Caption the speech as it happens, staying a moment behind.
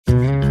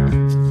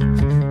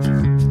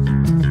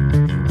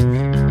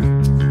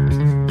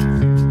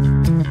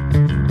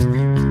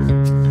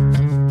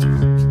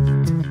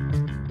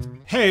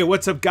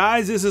what's up,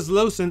 guys? This is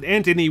Los and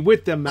Anthony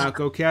with the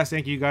Malco Cast.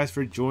 Thank you guys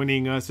for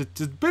joining us.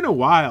 It's been a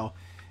while,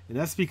 and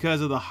that's because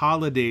of the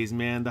holidays,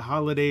 man. The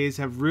holidays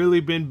have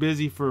really been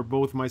busy for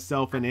both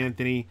myself and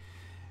Anthony.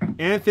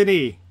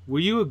 Anthony, were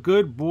you a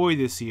good boy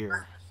this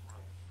year?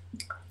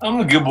 I'm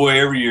a good boy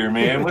every year,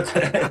 man. What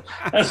the,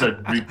 that's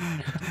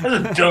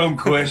a dumb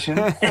question.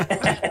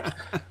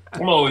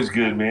 I'm always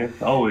good, man.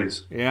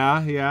 Always.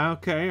 Yeah.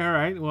 Okay, all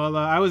right. Well,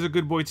 I was a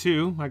good boy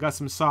too. I got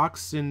some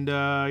socks, and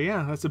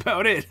yeah, that's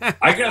about it.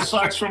 I got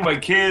socks from my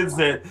kids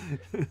that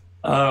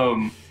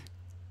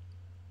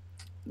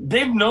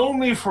they've known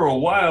me for a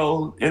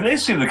while, and they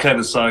see the kind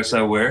of socks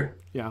I wear.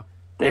 Yeah.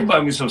 They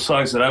bought me some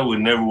socks that I would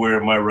never wear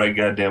in my right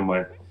goddamn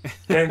mind.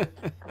 Okay?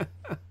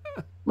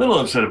 Little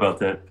upset about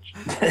that.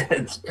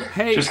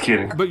 Hey, just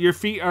kidding. But your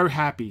feet are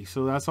happy,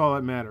 so that's all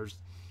that matters.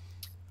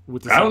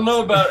 With the I don't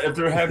know about if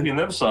they're happy in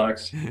them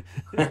socks.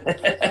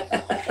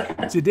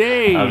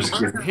 Today, I'm just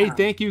kidding. hey,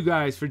 thank you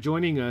guys for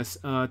joining us.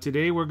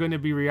 Today we're going to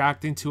be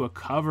reacting to a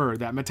cover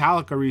that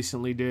Metallica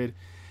recently did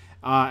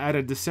at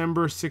a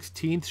December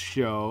 16th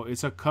show.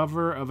 It's a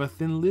cover of a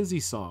Thin Lizzy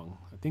song.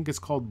 I think it's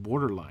called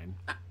Borderline.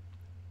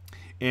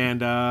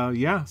 And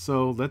yeah,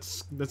 so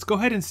let's go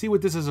ahead and see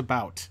what this is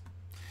about.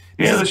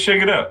 Yeah, let's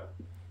check it out.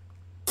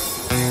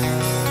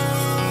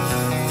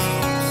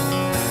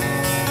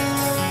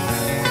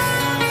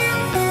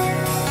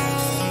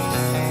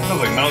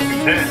 Sounds like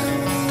malcontent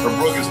or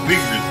broken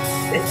speakers.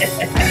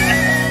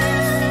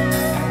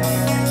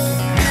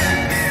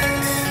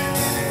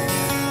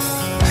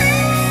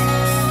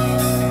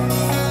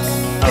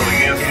 Sounds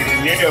like Anthony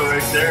Diego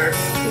right there.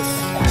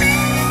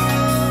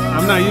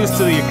 I'm not used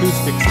to the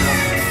acoustic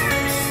stuff.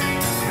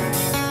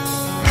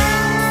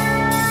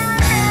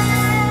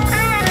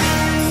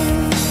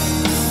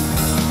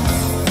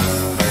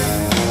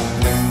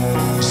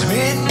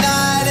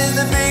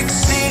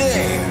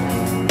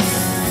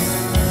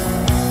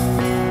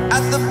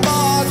 The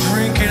bar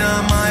drinking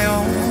on my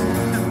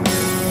own,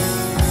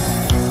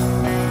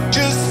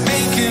 just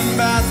thinking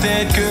about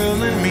that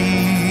girl and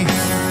me,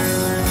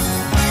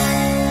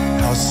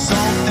 how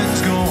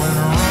something's going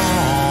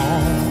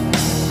wrong.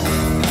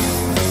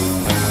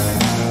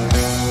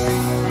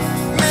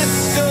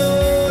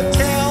 Mister,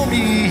 tell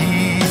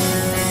me,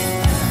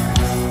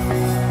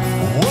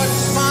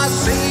 what's my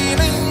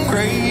saving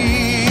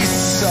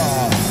grace?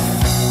 Oh,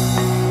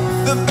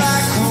 the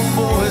backroom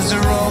boys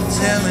are all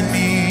telling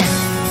me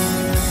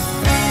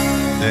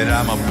that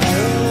I'm a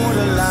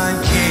borderline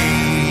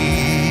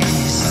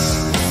case.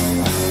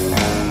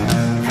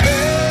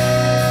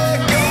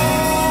 Back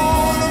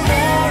on the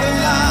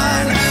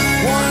borderline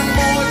one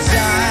more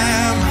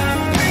time.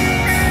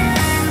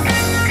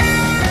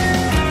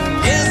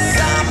 Yes,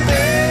 I'm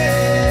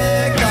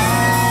back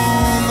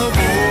on the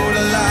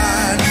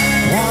borderline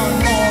one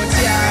more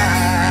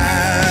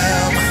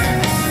time.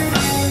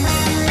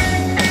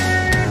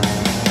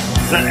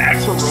 Is that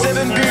Axl Rose?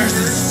 7 beers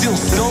is still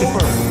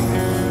sober.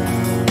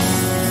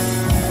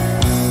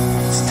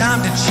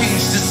 Time to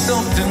change to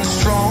something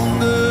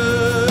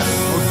stronger.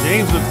 Oh,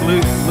 James looks a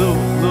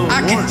little I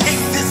worn. can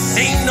take this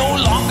thing no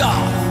longer.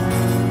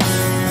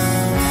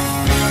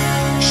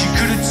 She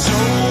could have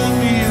told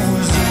me it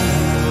was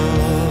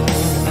over.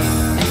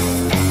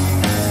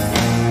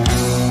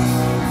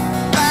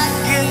 Back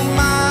in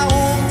my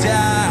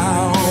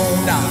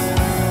hometown,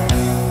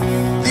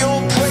 the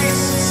old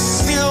place is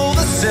still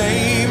the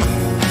same,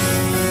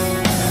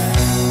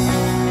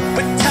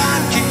 but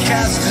time can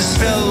cast a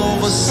spell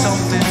over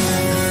something,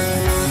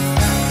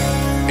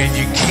 and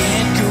you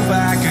can't go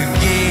back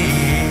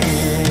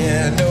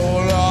again, no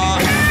Lord.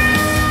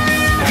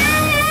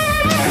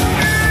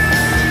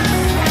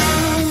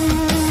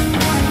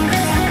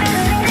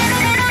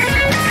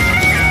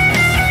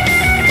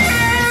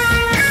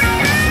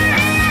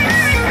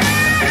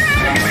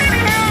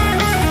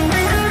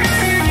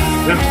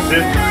 This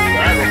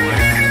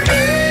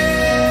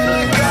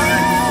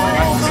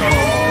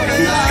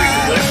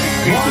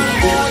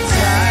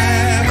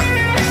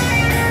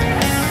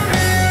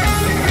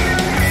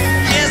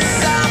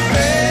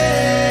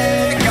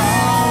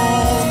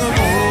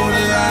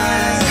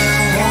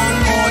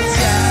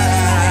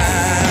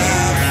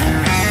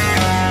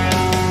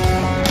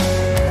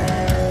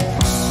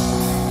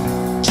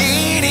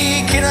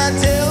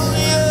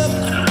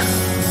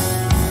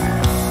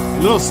a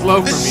little slow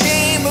for The me.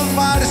 shame of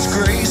my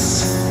disgrace.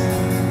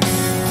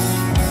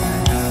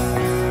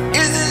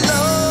 Is it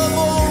love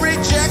or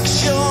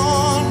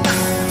rejection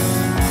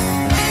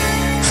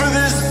for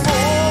this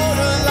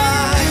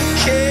borderline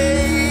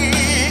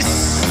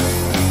case?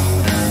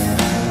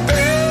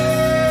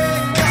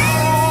 Back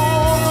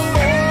on the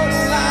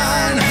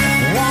borderline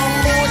one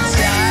more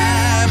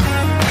time.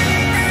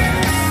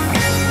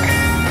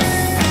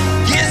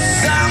 Yes,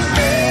 I'm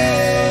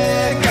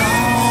back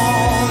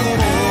on the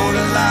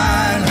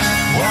borderline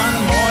one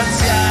more time.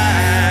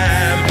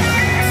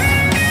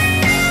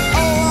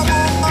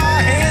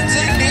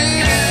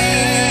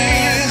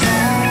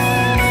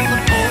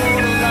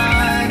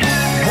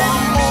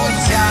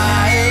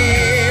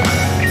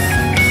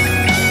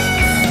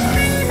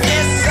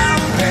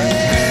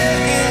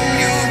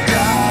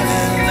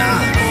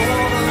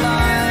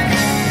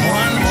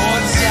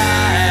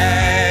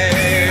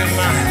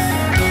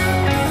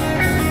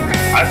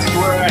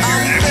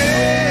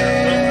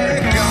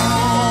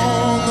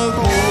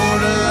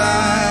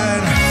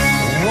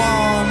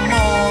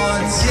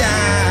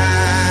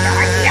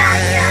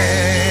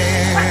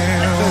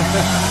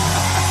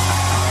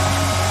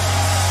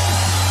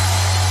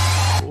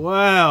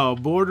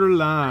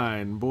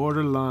 Borderline,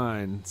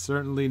 borderline.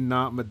 Certainly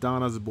not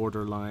Madonna's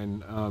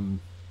Borderline.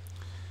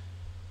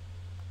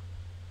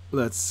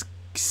 Let's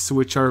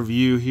switch our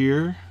view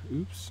here.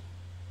 Oops.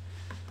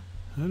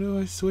 How do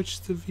I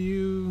switch the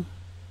view?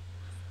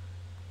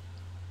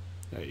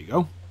 There you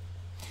go.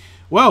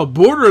 Well,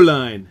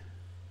 Borderline.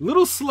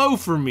 Little slow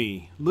for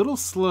me. Little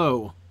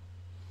slow.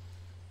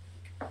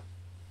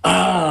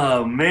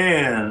 Oh,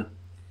 man.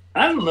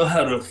 I don't know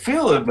how to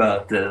feel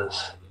about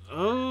this.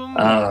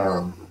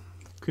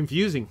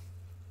 Confusing.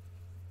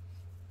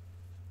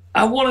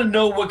 I want to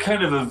know what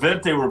kind of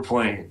event they were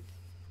playing.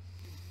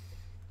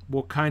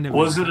 What kind of...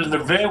 Was it an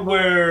event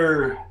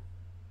where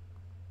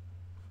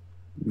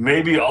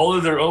maybe all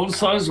of their own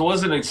songs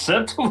wasn't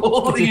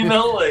acceptable? You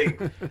know, like...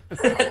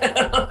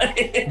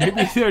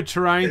 Maybe they're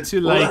trying to,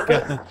 like...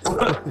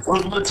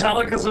 Was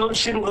Metallica's own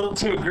shit a little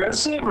too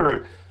aggressive?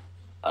 Or...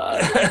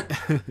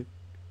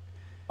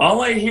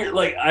 all I hear,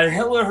 like, I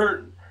hella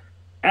heard...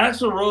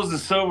 Axl Rose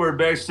is somewhere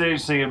backstage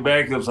singing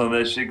backups on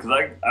that shit, because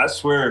I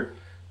swear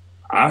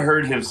I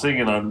heard him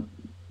singing on...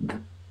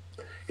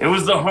 It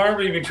was the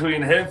harmony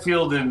between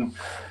Hetfield and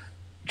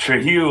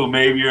Trujillo,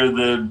 maybe, or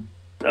the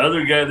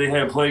other guy they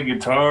had playing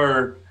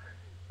guitar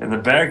in the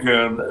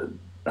background.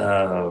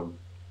 There's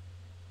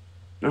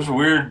a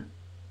weird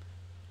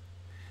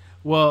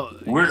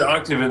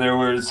octave in there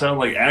where it sounded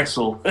like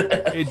Axl.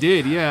 It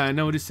did, yeah, I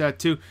noticed that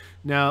too.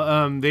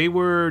 Now, they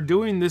were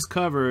doing this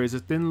cover, is a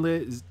Thin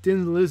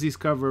Lizzy's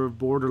cover of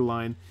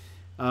Borderline.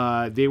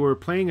 They were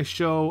playing a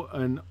show,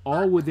 an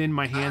All Within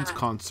My Hands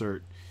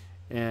concert.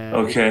 And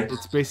okay.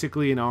 It's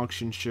basically an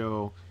auction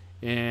show,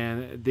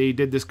 and they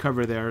did this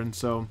cover there, and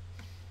so,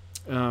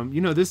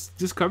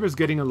 this cover is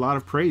getting a lot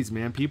of praise,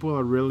 man. People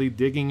are really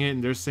digging it,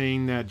 and they're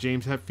saying that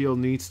James Hetfield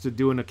needs to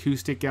do an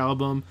acoustic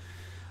album.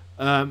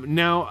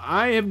 Now,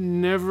 I have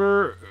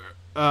never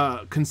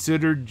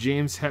considered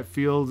James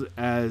Hetfield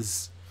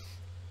as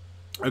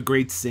a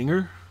great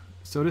singer,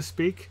 so to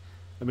speak.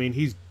 I mean,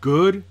 he's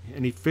good,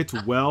 and he fits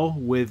well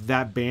with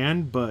that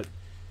band, but...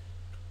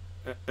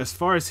 As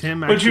far as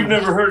him, but you've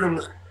never heard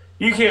him.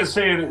 You can't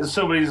say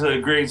somebody's a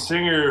great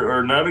singer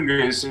or not a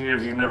great singer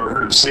if you've never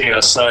heard him sing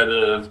outside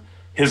of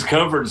his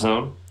comfort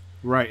zone,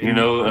 right? You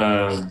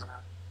know,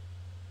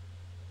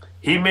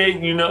 he may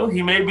be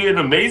an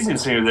amazing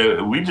singer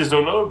that we just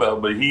don't know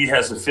about, but he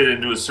has to fit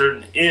into a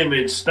certain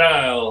image,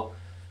 style,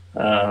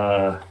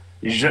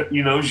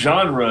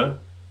 genre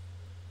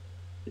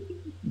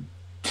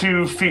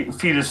to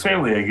feed his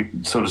family,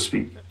 so to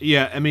speak.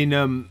 Yeah, I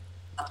mean,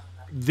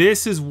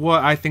 this is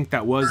what I think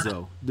that was,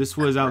 though. This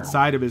was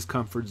outside of his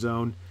comfort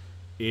zone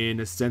in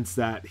a sense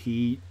that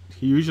he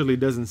usually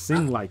doesn't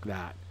sing like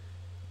that.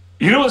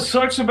 You know what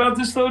sucks about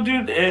this, though,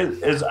 dude?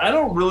 Is I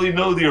don't really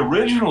know the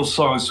original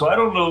song, so I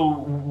don't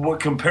know what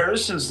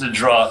comparisons to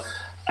draw.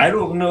 I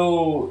don't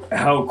know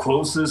how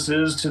close this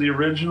is to the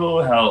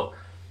original, how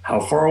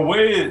far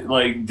away.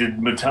 Like, did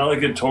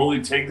Metallica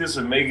totally take this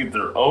and make it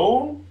their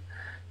own?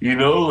 You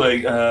know,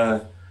 like...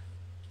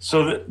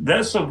 So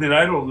that's something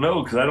I don't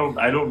know, because I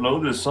don't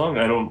know this song.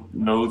 I don't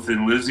know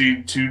Thin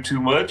Lizzy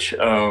too much.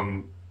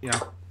 Yeah.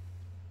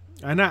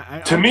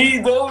 To me,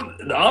 though,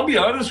 I'll be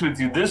honest with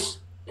you. This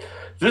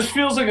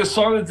feels like a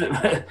song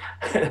that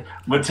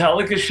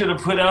Metallica should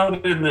have put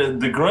out in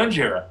the grunge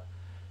era.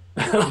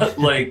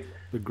 Like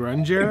the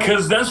grunge era,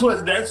 because that's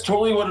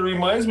totally what it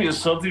reminds me of.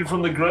 Something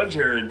from the grunge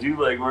era, dude.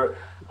 Like where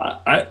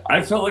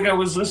I felt like I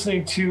was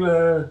listening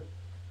to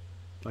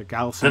like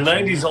Alice the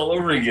 '90s all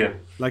over again.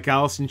 Like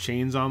Alice in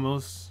Chains,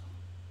 almost.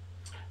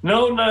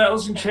 No, not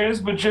Alice in Chains,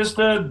 but just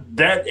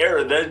that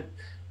era.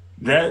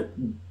 That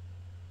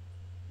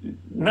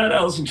not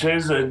Alice in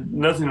Chains.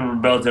 Nothing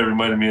about that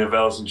reminded me of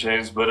Alice in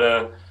Chains,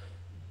 but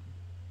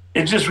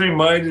it just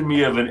reminded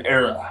me of an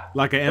era,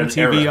 like an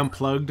MTV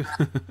Unplugged.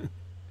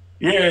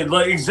 Yeah,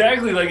 like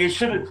exactly. Like it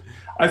should have.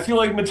 I feel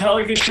like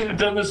Metallica should have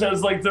done this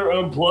as like their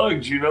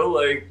Unplugged. You know,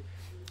 like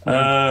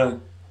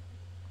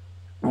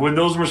when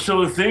those were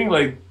still a thing.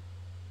 Like,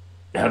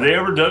 have they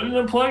ever done an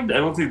Unplugged? I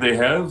don't think they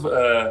have.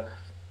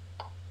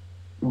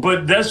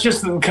 But that's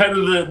just kind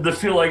of the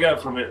feel I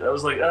got from it. I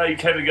was like, you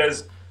kind of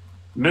guys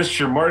missed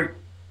your mark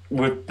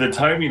with the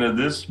timing of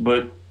this,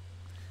 but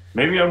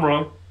maybe I'm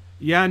wrong.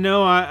 Yeah,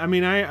 no, I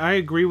mean, I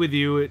agree with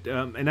you.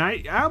 And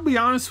I'll be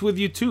honest with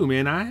you, too,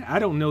 man. I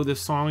don't know this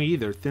song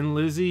either. Thin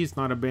Lizzy is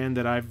not a band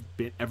that I've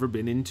ever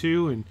been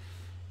into. And,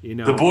 you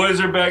know. The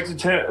boys are back in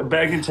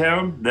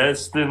town.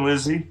 That's Thin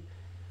Lizzy.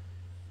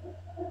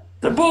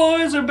 The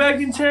boys are back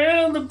in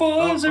town. The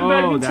boys are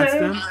back in that's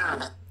town.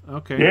 Them?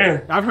 Okay. Yeah.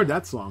 I've heard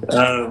that song.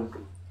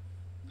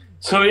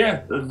 So,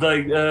 yeah,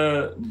 like,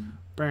 I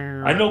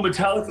know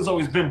Metallica's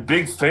always been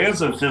big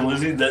fans of Thin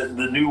Lizzy,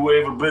 the new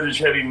wave of British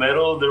heavy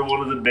metal. They're one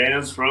of the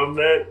bands from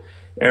that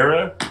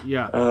era.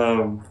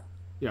 Yeah.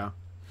 Yeah.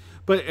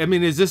 But, I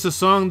mean, is this a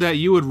song that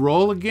you would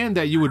roll again,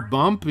 that you would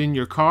bump in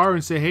your car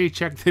and say, hey,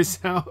 check this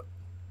out?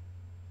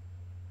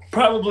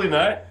 Probably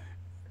not.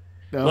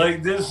 No.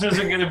 Like, this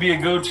isn't going to be a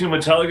go-to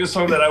Metallica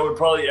song that I would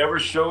probably ever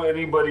show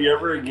anybody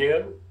ever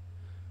again.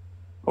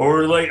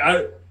 Or, like,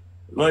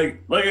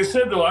 like I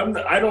said though,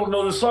 I don't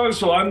know the song,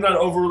 so I'm not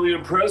overly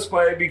impressed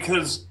by it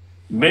because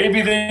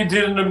maybe they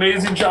did an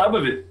amazing job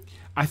of it.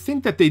 I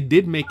think that they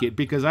did make it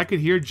because I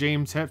could hear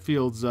James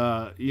Hetfield's,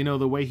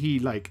 the way he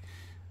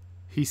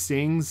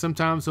sings.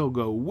 Sometimes he'll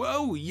go,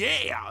 "Whoa,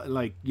 yeah,"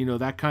 like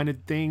that kind of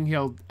thing.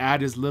 He'll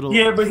add his little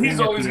Yeah, but he's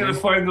thing at always the gonna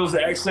end. find those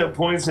accent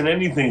points in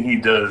anything he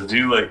does,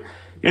 dude. Like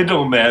it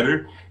don't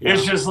matter.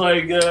 It's just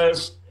like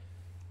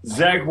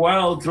Zach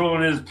Wilde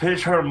throwing his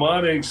pitch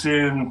harmonics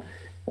in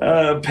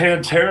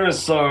Pantera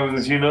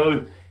songs.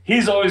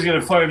 He's always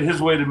gonna find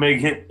his way to make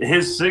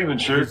his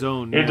signature. His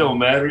own, It yeah. don't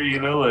matter,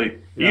 like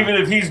even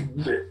if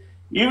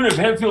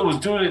Hetfield was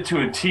doing it to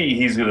a T,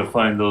 he's gonna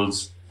find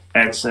those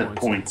accent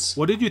points.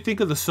 What did you think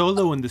of the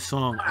solo in the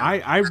song?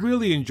 I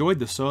really enjoyed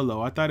the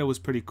solo. I thought it was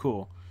pretty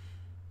cool.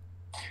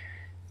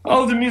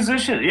 Oh, the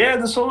musician. Yeah,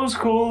 the solo's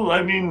cool.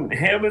 I mean,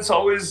 Hammett's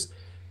always,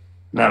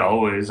 not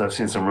always. I've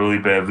seen some really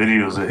bad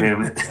videos of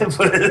Hammett.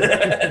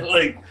 But,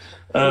 like,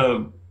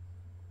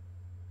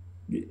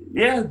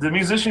 yeah, the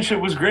musicianship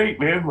was great,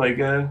 man. Like,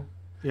 Yeah.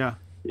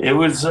 it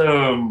was, I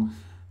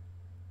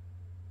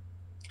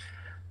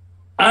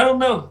don't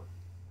know.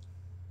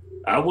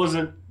 I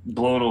wasn't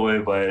blown away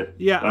by it.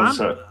 Yeah, I'm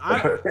sorry.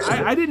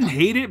 I didn't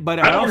hate it, but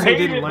I I don't also hate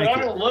didn't it, like but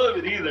I it. don't love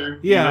it either.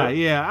 Yeah,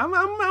 yeah, I'm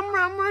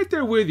right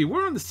there with you.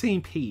 We're on the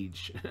same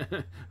page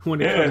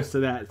when it comes to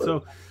that.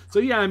 So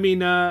yeah, I mean,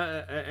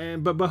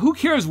 but who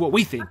cares what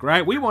we think,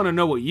 right? We want to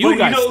know what you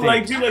guys think.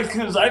 like, dude, like,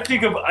 because I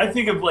think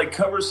of like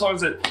cover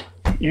songs that,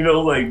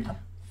 like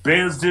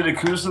bands did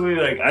acoustically.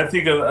 Like I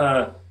think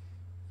of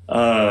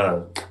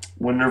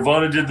when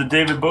Nirvana did the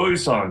David Bowie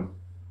song,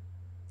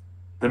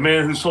 "The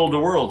Man Who Sold the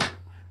World."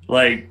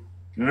 Like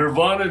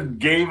Nirvana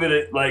gave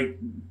it like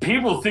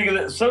people think of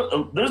that.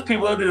 So there's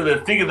people out there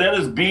that think of that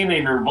as being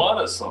a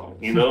Nirvana song.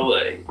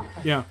 Like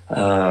Yeah.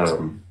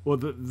 Well,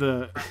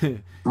 the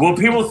well,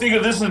 people think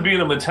of this as being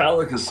a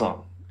Metallica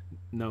song.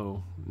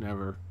 no,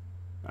 never.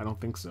 I don't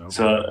think so.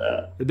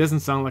 So It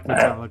doesn't sound like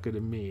Metallica to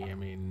me. I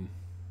mean,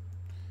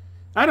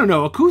 I don't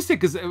know.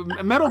 Acoustic is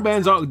metal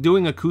bands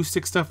doing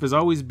acoustic stuff has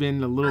always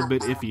been a little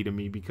bit iffy to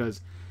me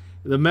because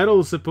the metal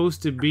is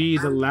supposed to be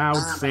the loud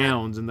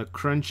sounds and the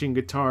crunching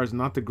guitars,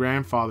 not the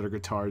grandfather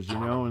guitars,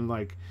 and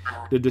like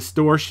the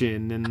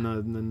distortion and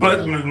but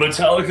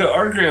Metallica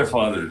are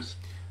grandfathers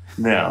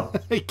now.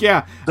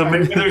 yeah. So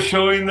maybe they're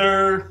showing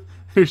They're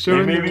they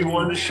showing maybe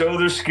want to show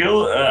their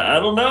skill. I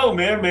don't know,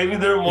 man. Maybe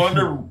they're wanting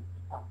to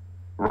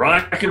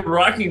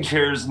rocking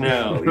chairs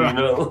now.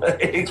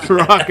 Like,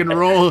 rock and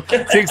roll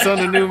takes on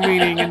a new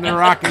meaning in the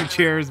rocking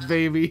chairs,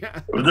 baby.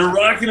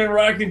 they're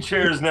rocking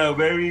chairs now,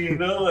 baby.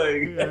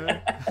 Like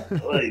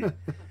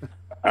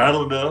I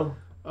don't know.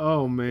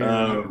 Oh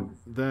man,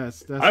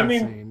 that's I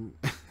mean, insane.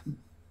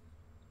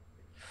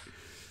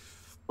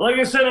 like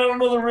I said, I don't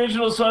know the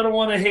original, so I don't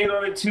want to hate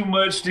on it too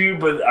much, dude.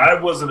 But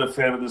I wasn't a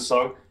fan of the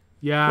song.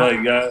 Yeah, Like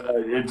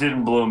it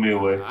didn't blow me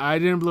away. I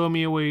didn't blow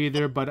me away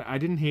either, but I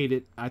didn't hate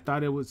it. I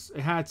thought it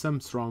had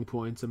some strong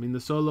points. I mean, the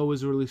solo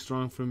was really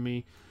strong for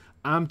me.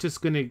 I'm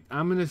just gonna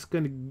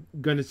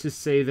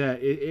just say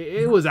that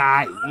it was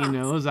I, it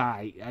was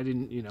I. I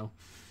didn't, yeah.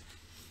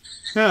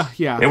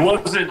 It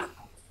wasn't,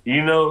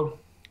 it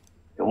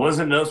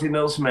wasn't Nothing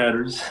Else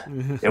Matters.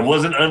 It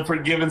wasn't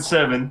Unforgiven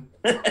 7.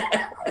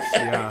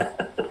 Yeah.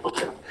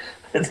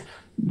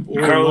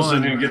 Carlos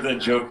didn't even get that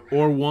joke.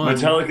 Or one.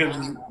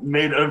 Metallica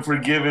made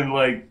Unforgiven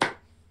like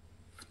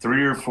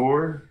 3 or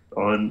 4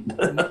 on.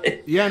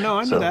 Yeah, no,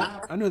 I knew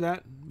that. I knew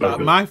that. But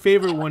my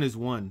favorite one is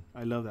One.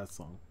 I love that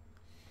song.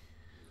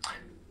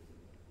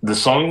 The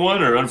song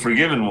one or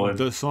Unforgiven one?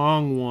 The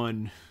song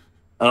One.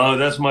 Oh,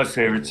 that's my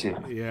favorite too.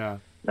 Yeah.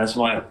 That's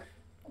my.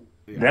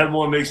 Yeah. That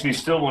one makes me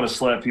still want to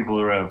slap people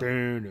around.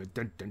 Dun,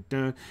 dun, dun,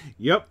 dun.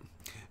 Yep.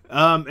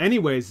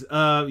 Anyways,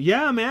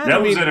 yeah, man.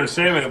 That was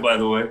entertainment, by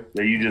the way,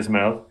 that you just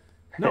mouthed.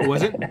 No,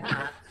 was it?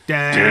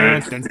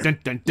 Dun, dun, dun,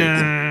 dun,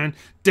 dun,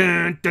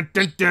 dun, dun,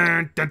 dun, dun,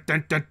 dun, dun,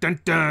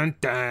 dun, dun, dun,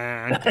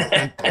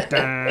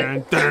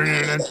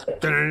 dun,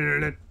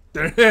 dun, dun,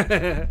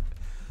 dun.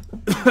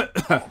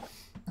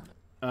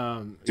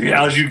 Dude,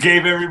 Alex, you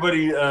gave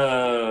everybody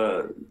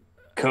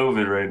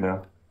COVID right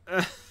now.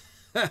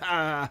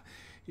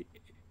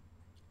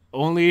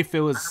 Only if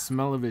it was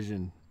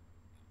smell-o-vision.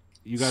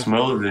 You guys,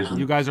 smell-o-vision.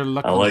 You guys are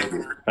lucky. I like it.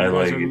 You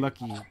guys are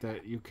lucky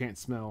that you can't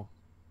smell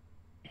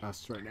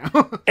us right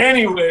now.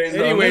 Anyways,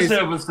 on this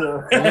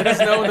episode, let us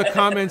know in the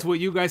comments what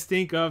you guys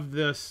think of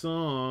the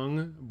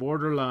song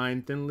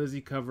 "Borderline" Thin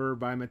Lizzy cover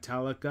by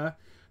Metallica.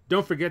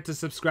 Don't forget to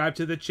subscribe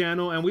to the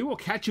channel, and we will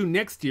catch you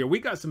next year. We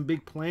got some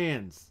big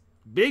plans.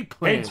 Big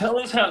plans. Hey, tell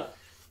us how.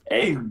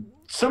 Hey,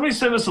 somebody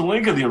send us a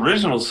link of the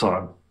original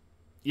song.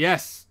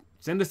 Yes.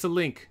 Send us a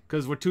link,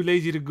 because we're too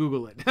lazy to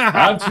Google it.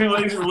 I'm too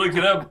lazy to look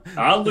it up.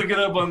 I'll look it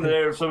up on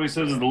there if somebody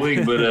sends us the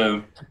link,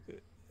 but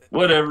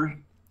whatever.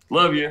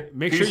 Love you.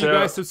 Make Peace sure you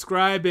out. guys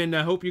subscribe, and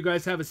I hope you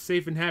guys have a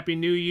safe and happy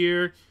new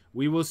year.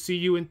 We will see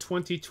you in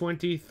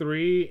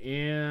 2023,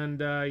 and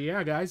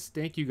yeah, guys,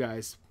 thank you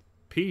guys.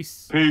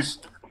 Peace. Peace.